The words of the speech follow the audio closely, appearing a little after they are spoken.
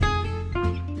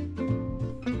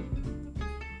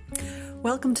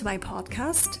Welcome to my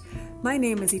podcast. My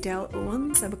name is Edel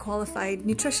Owens. I'm a qualified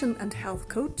nutrition and health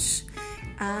coach,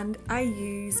 and I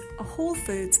use a whole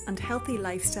foods and healthy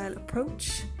lifestyle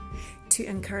approach to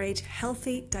encourage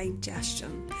healthy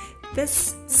digestion.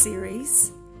 This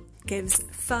series gives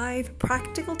 5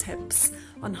 practical tips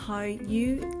on how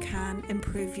you can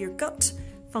improve your gut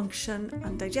function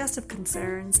and digestive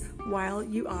concerns while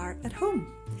you are at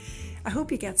home. I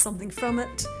hope you get something from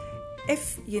it.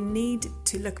 If you need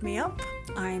to look me up,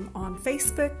 I'm on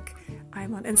Facebook,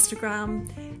 I'm on Instagram,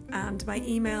 and my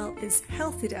email is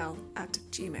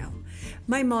healthydel@gmail.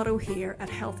 My motto here at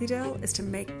Healthydel is to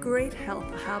make great health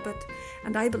a habit,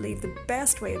 and I believe the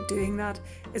best way of doing that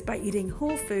is by eating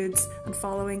whole foods and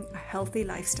following a healthy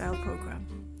lifestyle program.